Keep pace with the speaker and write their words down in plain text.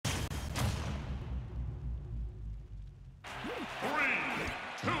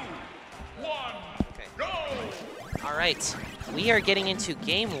All right, we are getting into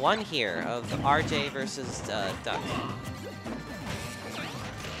game 1 here of RJ versus Duck.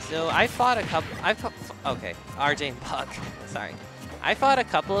 So I fought a couple. Okay, RJ and Buck. Sorry, I fought a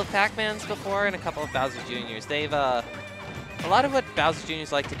couple of Pac-Mans before and a couple of Bowser Juniors. They've a lot of what Bowser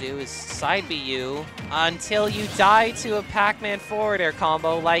Juniors like to do is side B you until you die to a Pac-Man forward air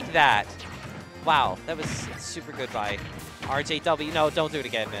combo like that. Wow, that was super good by RJW. No, don't do it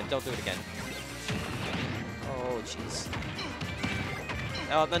again, man. Don't do it again. Oh, jeez.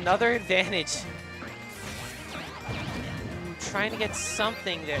 Oh, another advantage. Trying to get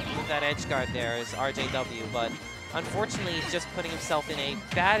something there with that edge guard there is RJW, but unfortunately he's just putting himself in a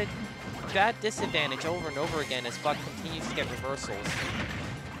bad disadvantage over and over again as Buck continues to get reversals.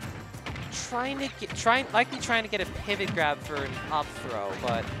 Likely trying to get a pivot grab for an up throw,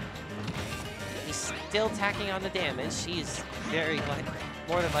 but he's still tacking on the damage. He's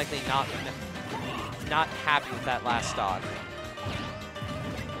more than likely not happy with that last stock.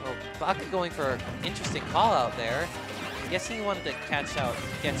 Well, Buck going for an interesting call out there. I'm guessing he wanted to catch out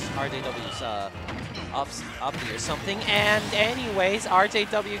against RJW's up or something. And anyways,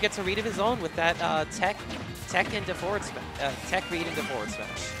 RJW gets a read of his own with that tech into forward tech read into forward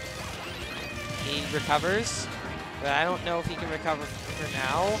smash. He recovers, but I don't know if he can recover for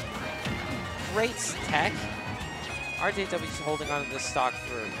now. Great tech. RJW's holding on to this stock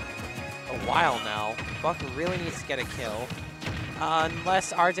for a while now. Buck really needs to get a kill.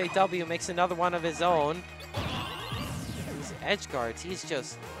 Unless RJW makes another one of his own. These edge guards, he's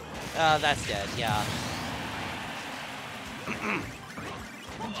just... that's dead, yeah.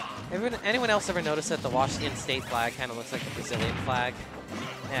 Anyone else ever notice that the Washington State flag kind of looks like a Brazilian flag?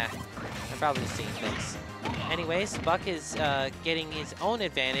 Yeah, I'm probably just seeing things. Anyways, Buck is getting his own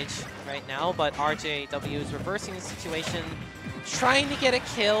advantage right now, but RJW is reversing the situation, trying to get a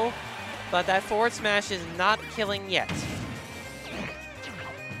kill, but that forward smash is not killing yet.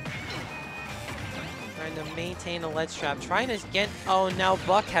 Trying to maintain a ledge trap, trying to get... Oh, now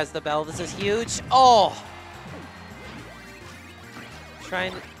Buck has the bell. This is huge. Oh!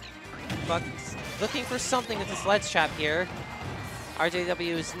 Buck looking for something with this ledge trap here.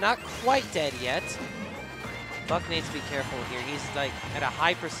 RJW is not quite dead yet. Buck needs to be careful here. He's like at a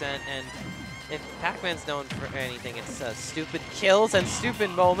high percent, and if Pac-Man's known for anything, it's stupid kills and stupid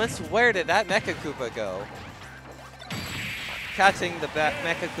moments. Where did that Mecha Koopa go? Catching the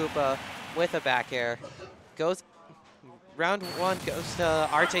Mecha Koopa with a back air. Round 1 goes to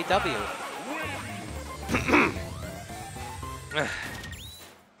RJW.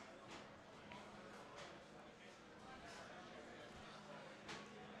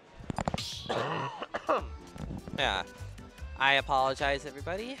 Yeah, I apologize,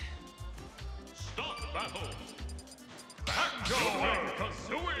 everybody. Stop battle. Back your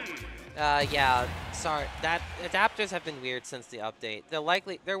Kazooie. Yeah, sorry. That adapters have been weird since the update.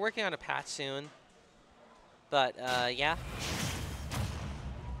 They're working on a patch soon. But yeah.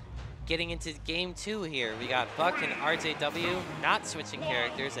 Getting into game 2 here. We got Buck and RJW not switching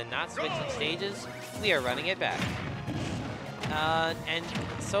characters and not switching stages. We are running it back. And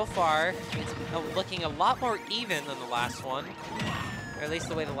so far, it's looking a lot more even than the last one. Or at least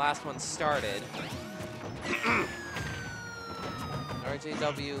the way the last one started.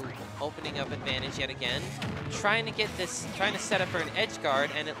 RJW opening up advantage yet again. Trying to set up for an edge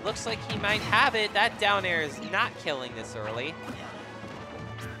guard, and it looks like he might have it. That down air is not killing this early.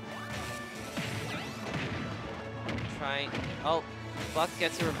 Oh, Buck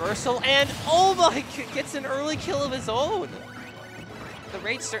gets a reversal, and oh my, gets an early kill of his own. The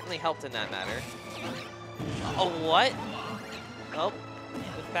rage certainly helped in that matter. Oh, what? Oh,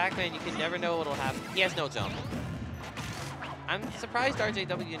 with Pac-Man, you can never know what'll happen. He has no jump. I'm surprised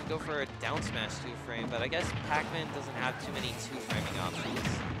RJW didn't go for a down smash 2-frame, but I guess Pac-Man doesn't have too many 2-framing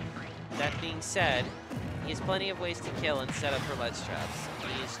options. That being said, he has plenty of ways to kill and set up for ledge traps.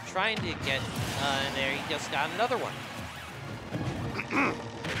 He's trying to get, and there he just got another one.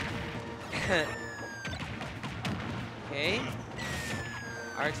 Okay.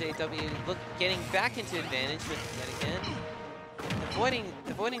 RJW getting back into advantage with yet again.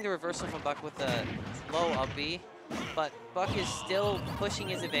 Avoiding the reversal from Buck with a low up B, but Buck is still pushing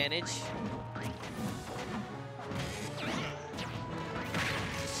his advantage.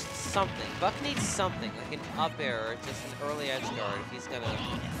 Something. Buck needs something, like an up air or just an early edge guard if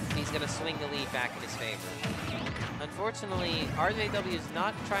he's gonna swing the lead back in his favor. Unfortunately, RJW is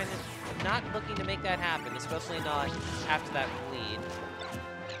not looking to make that happen, especially not after that lead.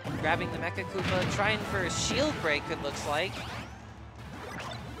 Grabbing the Mecha Koopa, trying for a shield break, it looks like.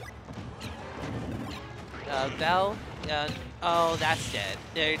 Bell, oh, that's dead.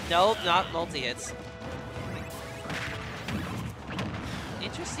 Nope, not multi-hits.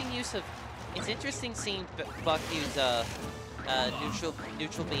 interesting use of. It's interesting seeing Buck use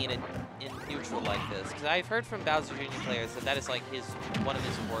neutral beam in neutral like this, because I've heard from Bowser Jr. players that is like one of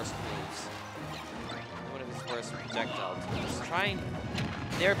his worst moves, one of his worst projectile tools.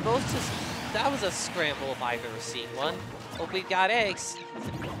 They're both just. That was a scramble if I've ever seen one. Hope we've got eggs.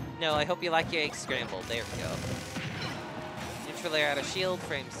 No, I hope you like your eggs scrambled. There we go. Neutral air out of shield,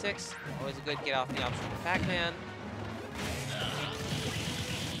 frame 6. Always a good get off the option for Pac-Man.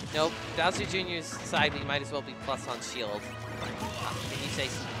 Nope, Bowser Jr.'s side, we might as well be plus on shield. Can you say,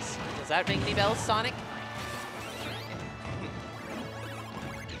 does that ring any bells, Sonic?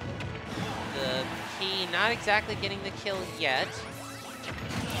 The P not exactly getting the kill yet.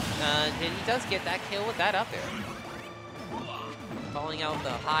 And he does get that kill with that up air. Calling out the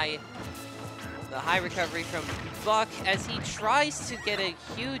high recovery from Buck as he tries to get a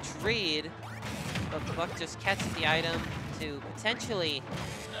huge read. But Buck just catches the item to potentially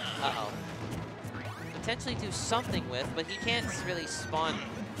potentially do something with, but he can't really spawn.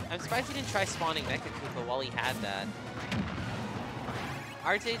 I'm surprised he didn't try spawning Mecha Koopa while he had that.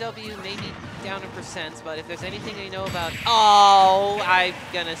 RJW may be down in percents, but if there's anything you know about... Oh, I'm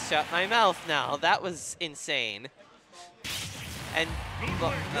gonna shut my mouth now. That was insane. And,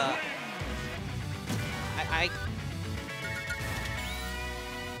 well,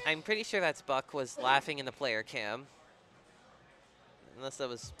 I'm pretty sure that's Buck was laughing in the player cam. Unless that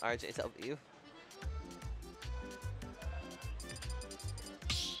was RJW.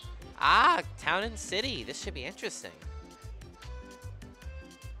 Ah, Town and City. This should be interesting.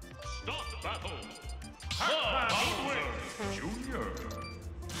 Stop battle. Pac-Man Jr.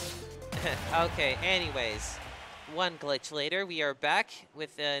 Okay, anyways. One glitch later, we are back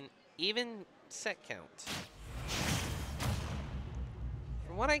with an even set count.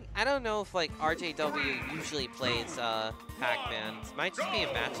 From what I don't know if like RJW usually plays Pac-Man. It might just be a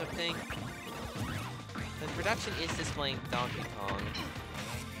matchup thing. The production is displaying Donkey Kong.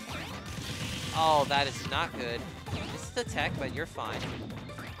 Oh, that is not good. This is the tech, but you're fine.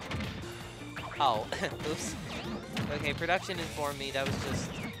 Oh, oops. Okay, production informed me that was just,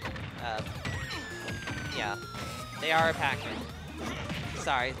 yeah. They are a Pac-Man.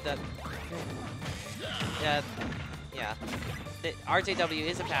 Sorry, yeah. The RJW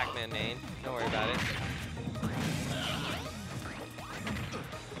is a Pac-Man main. Don't worry about it.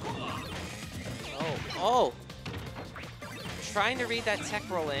 Oh! Trying to read that tech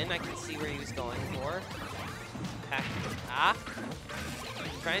roll in. I can see where he was going for.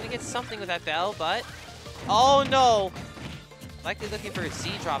 Trying to get something with that bell, but... Oh, no! Likely looking for a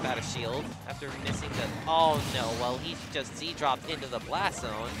Z-drop out of shield after missing the... Oh, no. Well, he just Z-dropped into the blast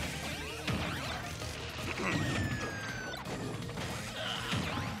zone.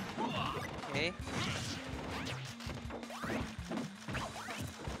 Okay.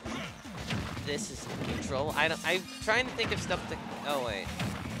 This is neutral. I'm trying to think of stuff to... Oh, wait.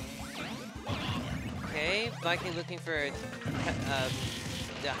 Okay, likely looking for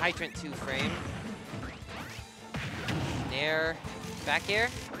the Hydrant 2 frame. Nair. Back air.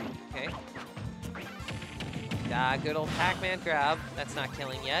 Okay. Good old Pac-Man grab. That's not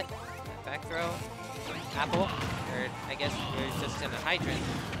killing yet. Back throw. Apple. Or I guess we're just in a Hydrant.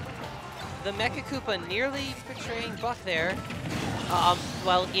 The Mecha Koopa nearly betraying Buck there.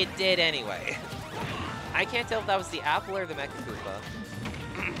 Well, it did anyway. I can't tell if that was the Apple or the Mecha Koopa.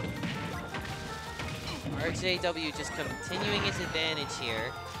 RJW just continuing his advantage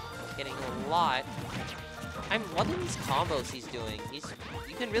here. Getting a lot. I'm loving these combos he's doing.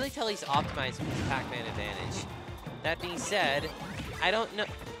 You can really tell he's optimized with his Pac-Man advantage. That being said, I don't know.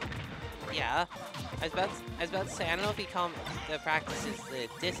 Yeah, I was about to say, I don't know if the practice is the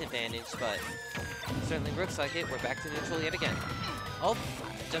disadvantage, but it certainly looks like it. We're back to neutral yet again. Oh,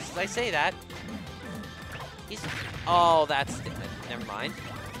 just as I say that, oh, that's stupid. Never mind.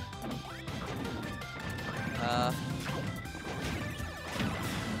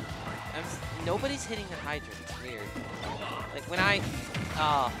 Nobody's hitting the Hydrant. It's weird. Like when I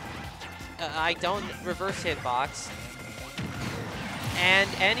don't reverse hitbox. And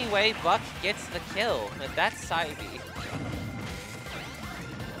anyway, Buck gets the kill. That's side B.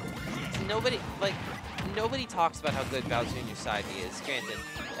 Nobody talks about how good Bowser Jr. side B is. Granted,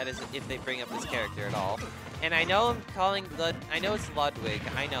 that is if they bring up this character at all. And I know I'm calling I know it's Ludwig.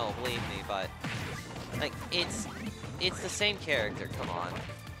 I know, believe me, but like it's the same character. Come on,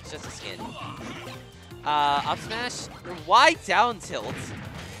 it's just a skin. Up smash. Why down tilt?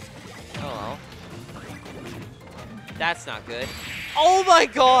 Oh well. That's not good. Oh my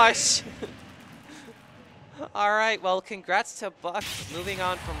gosh! Alright, well, congrats to Buck moving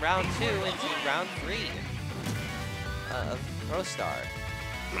on from round 2 into round 3 of Protostar.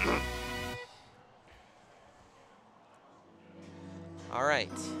 All right.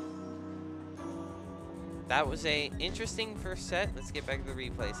 That was a interesting first set. Let's get back to the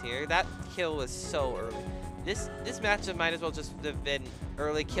replays here. That kill was so early. This matchup might as well just have been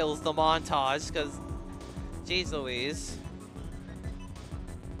early kills the montage, because jeez Louise.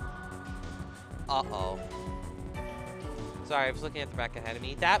 Uh-oh. Sorry, I was looking at the back ahead of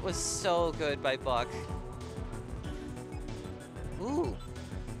me. That was so good by Buck. Ooh.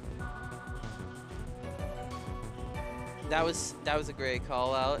 That was a great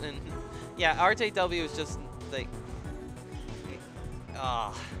call out, and yeah, RJW is just like,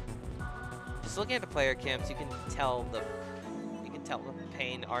 just looking at the player cams, you can tell the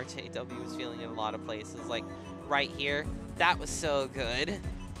pain RJW is feeling in a lot of places. Like right here, that was so good.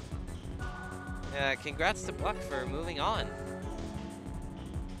 Congrats to Buck for moving on.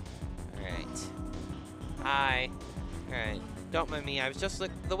 All right. Hi. All right. Don't mind me. I was just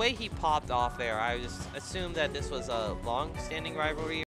the way he popped off there. I just assumed that this was a long-standing rivalry.